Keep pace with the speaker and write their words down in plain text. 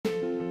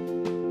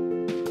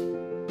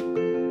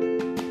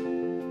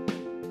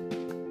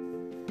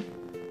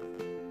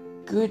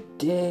Good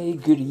day,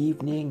 good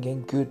evening,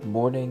 and good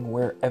morning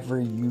wherever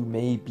you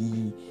may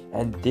be,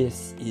 and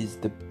this is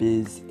the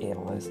Biz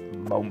Analyst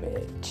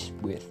Moment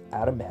with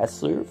Adam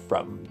Hessler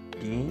from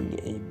Being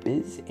a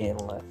Biz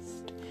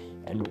Analyst,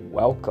 and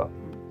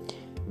welcome.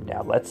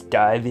 Now let's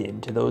dive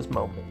into those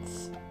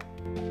moments.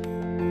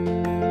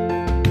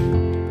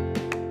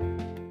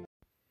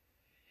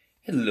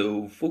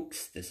 Hello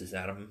folks, this is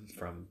Adam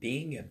from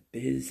Being a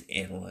Biz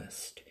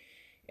Analyst.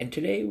 And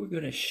today we're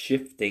going to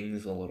shift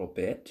things a little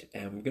bit,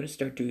 and we're going to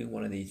start doing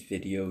one of these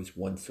videos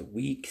once a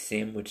week,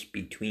 sandwiched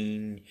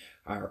between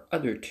our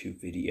other two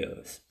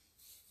videos,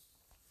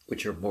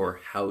 which are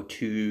more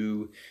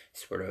how-to,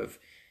 sort of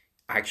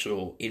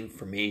actual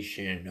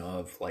information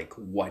of like,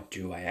 what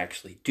do I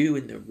actually do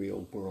in the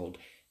real world.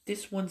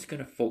 This one's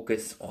going to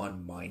focus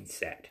on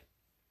mindset.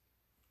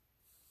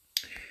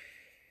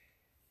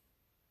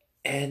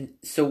 And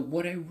so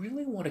what I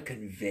really want to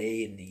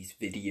convey in these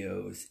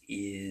videos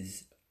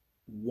is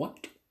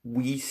what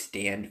we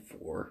stand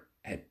for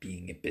at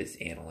Being a Biz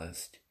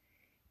Analyst,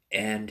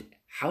 and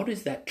how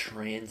does that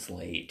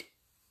translate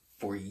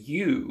for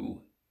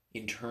you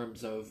in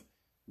terms of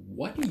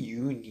what do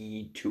you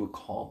need to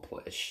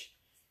accomplish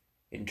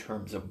in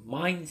terms of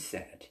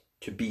mindset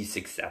to be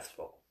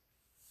successful.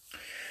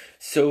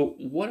 So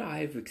what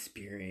I've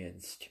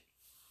experienced,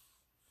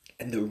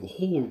 and the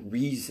whole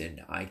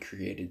reason I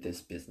created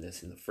this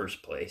business in the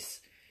first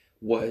place,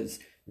 was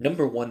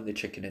number one, the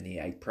chicken and the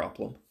egg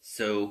problem.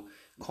 So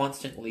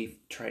constantly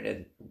trying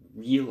to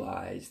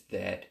realize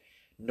that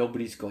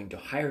nobody's going to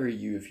hire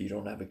you if you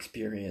don't have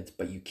experience,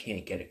 but you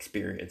can't get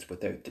experience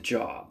without the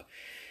job.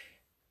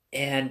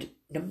 And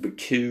number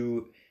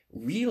two,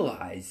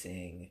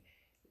 realizing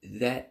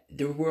that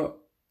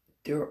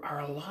there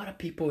are a lot of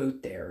people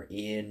out there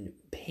in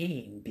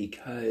pain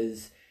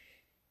because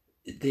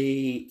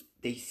they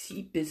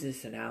see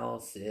business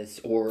analysis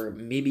or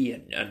maybe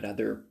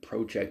another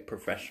project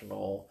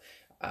professional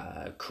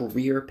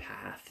career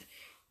path,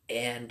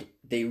 and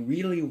they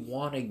really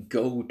want to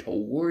go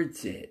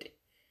towards it,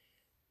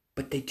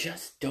 but they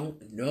just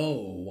don't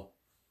know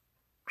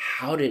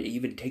how to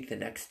even take the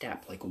next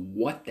step. Like,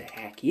 what the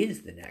heck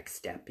is the next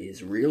step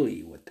is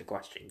really what the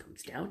question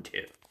comes down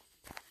to.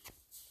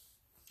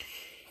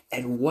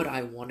 And what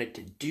I wanted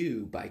to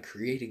do by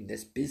creating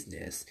this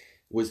business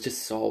was to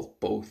solve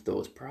both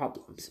those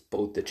problems,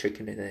 both the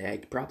chicken and the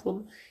egg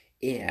problem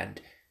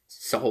and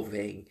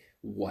solving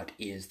what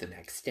is the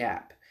next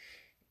step.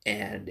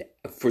 And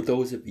for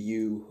those of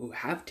you who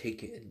have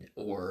taken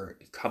or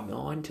come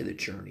on to the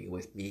journey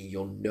with me,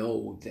 you'll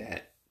know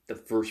that the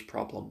first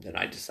problem that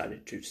I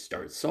decided to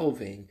start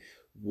solving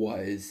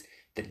was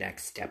the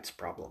next steps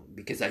problem,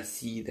 because I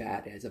see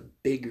that as a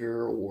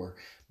bigger or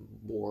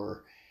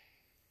more,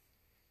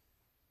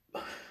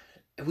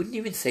 I wouldn't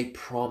even say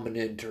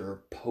prominent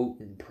or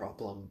potent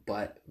problem,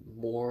 but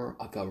more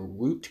of a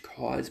root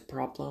cause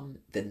problem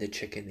than the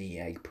chicken and the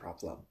egg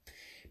problem.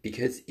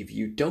 Because if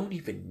you don't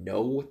even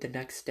know what the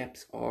next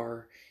steps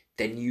are,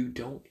 then you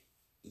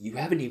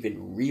haven't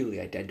even really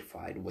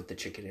identified what the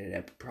chicken and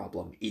egg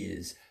problem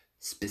is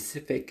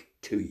specific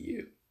to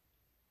you.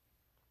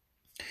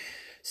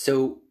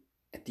 So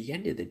at the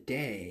end of the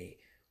day,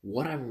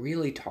 what I'm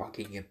really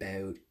talking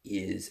about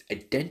is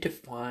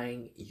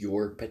identifying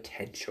your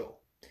potential.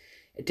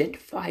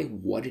 Identify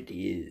what it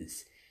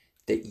is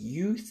that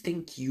you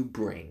think you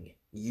bring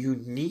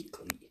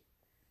uniquely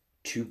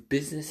to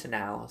business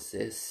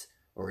analysis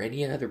or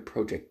any other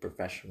project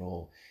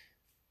professional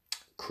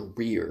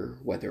career,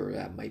 whether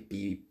that might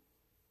be,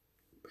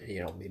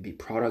 maybe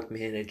product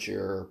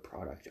manager,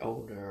 product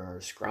owner,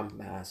 scrum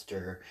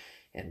master,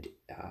 and,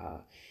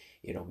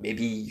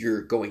 maybe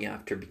you're going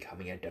after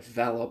becoming a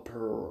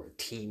developer or a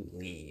team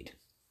lead,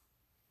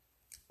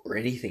 or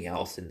anything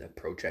else in the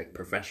project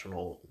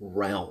professional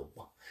realm.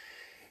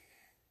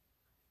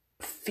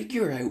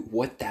 Figure out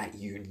what that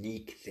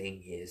unique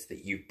thing is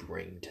that you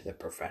bring to the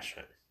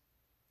profession.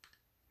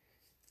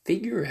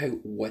 Figure out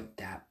what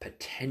that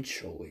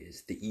potential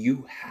is that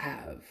you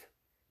have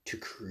to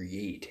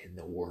create in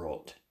the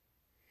world.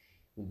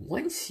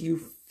 Once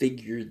you've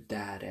figured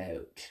that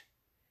out,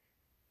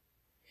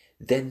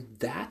 then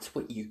that's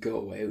what you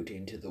go out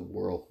into the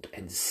world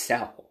and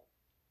sell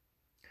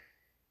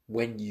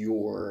when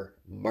you're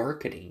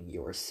marketing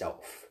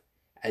yourself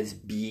as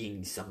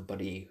being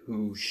somebody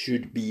who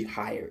should be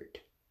hired.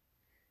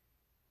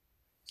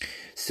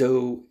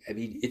 So,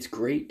 it's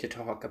great to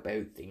talk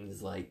about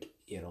things like,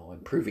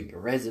 improving your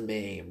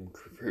resume,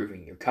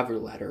 improving your cover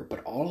letter,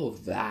 but all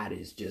of that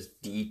is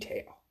just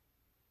detail.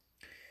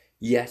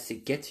 Yes,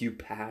 it gets you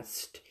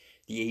past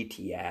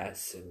the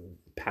ATS and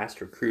past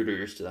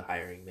recruiters to the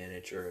hiring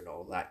manager and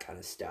all that kind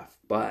of stuff,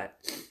 but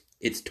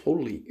it's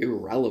totally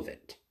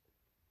irrelevant.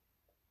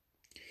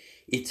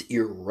 It's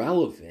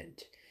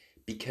irrelevant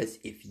because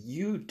if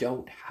you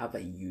don't have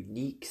a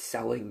unique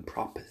selling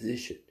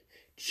proposition,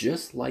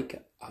 just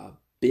like a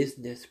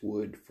business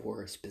would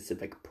for a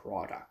specific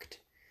product,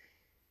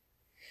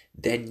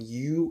 then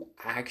you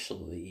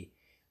actually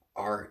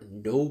are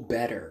no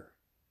better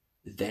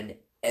than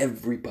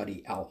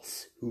everybody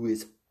else who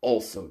is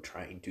also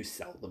trying to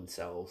sell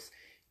themselves,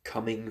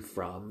 coming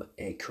from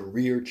a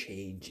career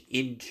change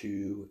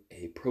into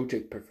a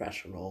project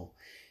professional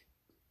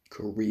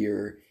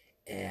career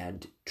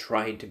and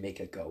trying to make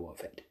a go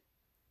of it.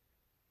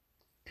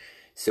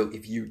 So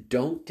if you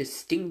don't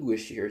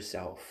distinguish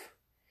yourself,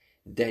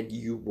 then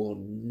you will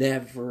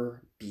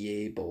never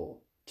be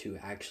able to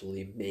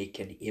actually make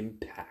an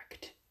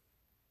impact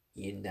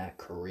in that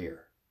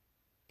career.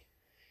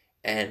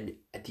 And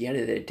at the end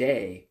of the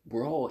day,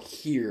 we're all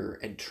here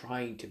and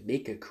trying to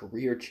make a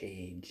career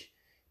change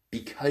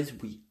because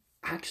we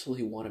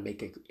actually want to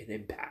make an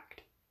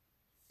impact.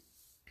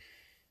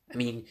 I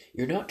mean,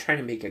 you're not trying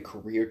to make a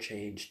career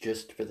change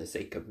just for the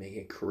sake of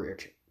making a career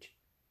change.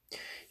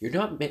 You're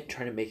not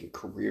trying to make a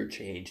career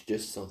change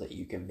just so that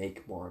you can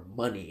make more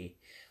money.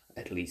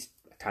 At least,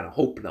 I kind of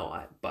hope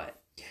not, but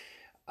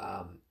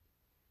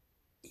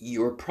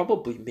you're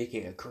probably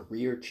making a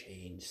career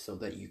change so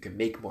that you can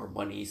make more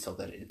money, so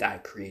that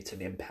that creates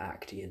an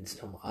impact in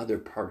some other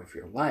part of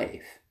your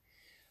life.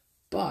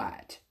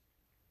 But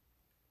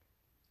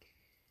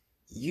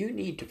you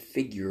need to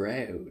figure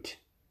out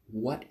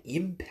what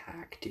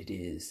impact it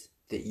is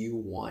that you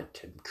want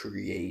to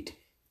create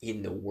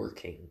in the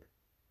working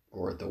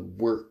or the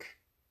work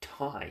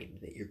time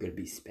that you're going to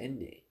be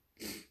spending.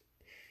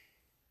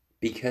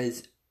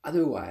 Because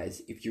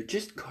otherwise, if you're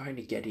just trying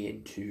to get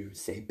into,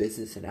 say,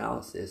 business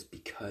analysis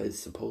because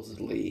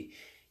supposedly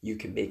you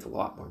can make a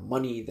lot more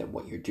money than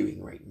what you're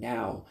doing right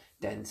now,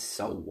 then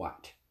so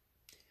what?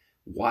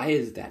 Why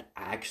is that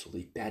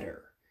actually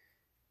better?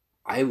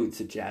 I would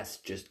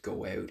suggest just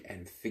go out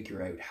and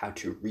figure out how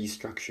to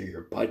restructure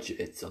your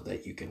budget so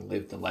that you can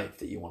live the life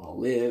that you want to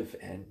live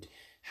and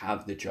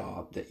have the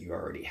job that you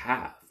already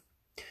have.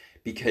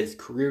 Because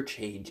career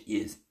change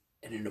is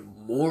an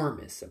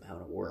enormous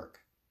amount of work.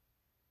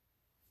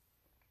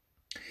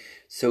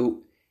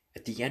 So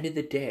at the end of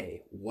the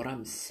day, what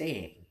I'm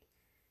saying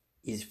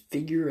is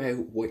figure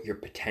out what your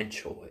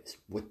potential is,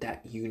 what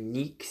that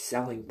unique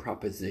selling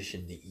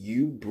proposition that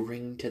you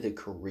bring to the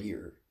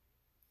career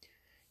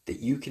that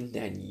you can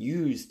then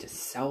use to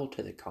sell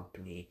to the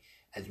company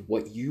as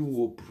what you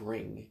will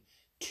bring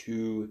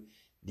to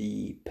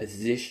the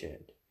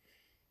position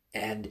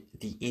and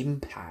the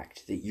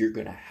impact that you're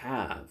going to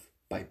have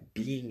by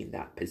being in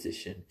that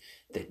position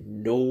that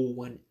no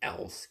one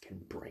else can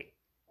bring.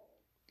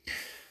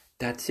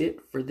 That's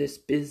it for this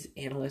Biz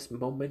Analyst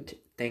moment.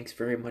 Thanks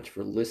very much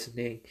for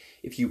listening.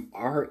 If you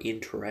are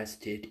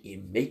interested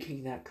in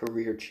making that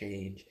career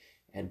change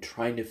and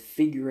trying to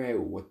figure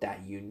out what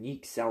that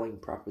unique selling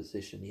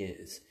proposition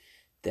is,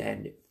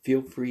 then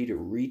feel free to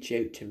reach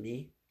out to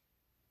me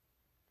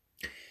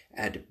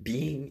at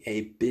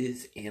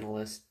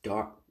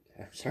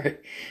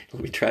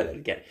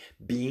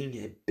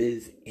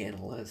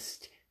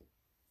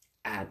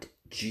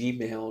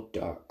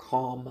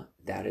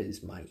That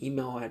is my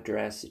email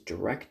address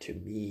direct to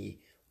me,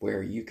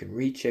 where you can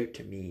reach out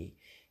to me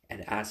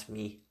and ask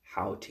me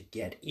how to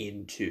get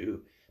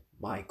into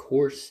my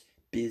course,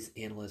 Biz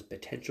Analyst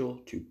Potential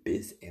to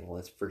Biz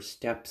Analyst First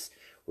Steps,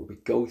 where we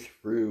go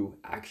through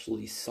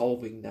actually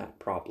solving that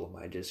problem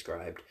I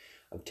described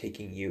of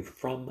taking you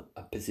from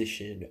a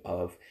position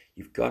of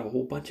you've got a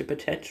whole bunch of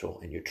potential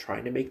and you're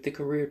trying to make the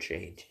career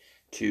change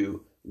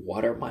to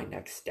what are my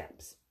next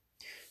steps.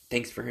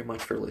 Thanks very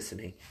much for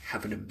listening.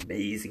 Have an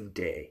amazing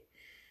day.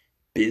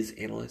 Biz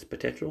Analyst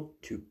Potential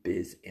to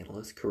Biz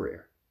Analyst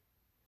Career.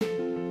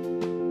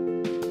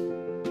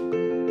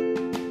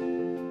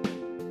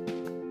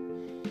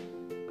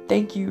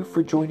 Thank you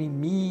for joining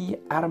me,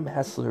 Adam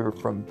Hessler,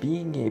 from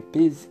Being a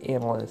Biz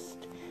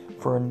Analyst,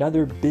 for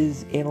another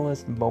Biz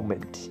Analyst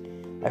moment.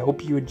 I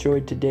hope you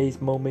enjoyed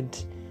today's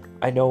moment.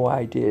 I know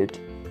I did.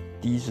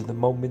 These are the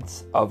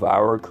moments of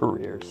our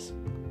careers.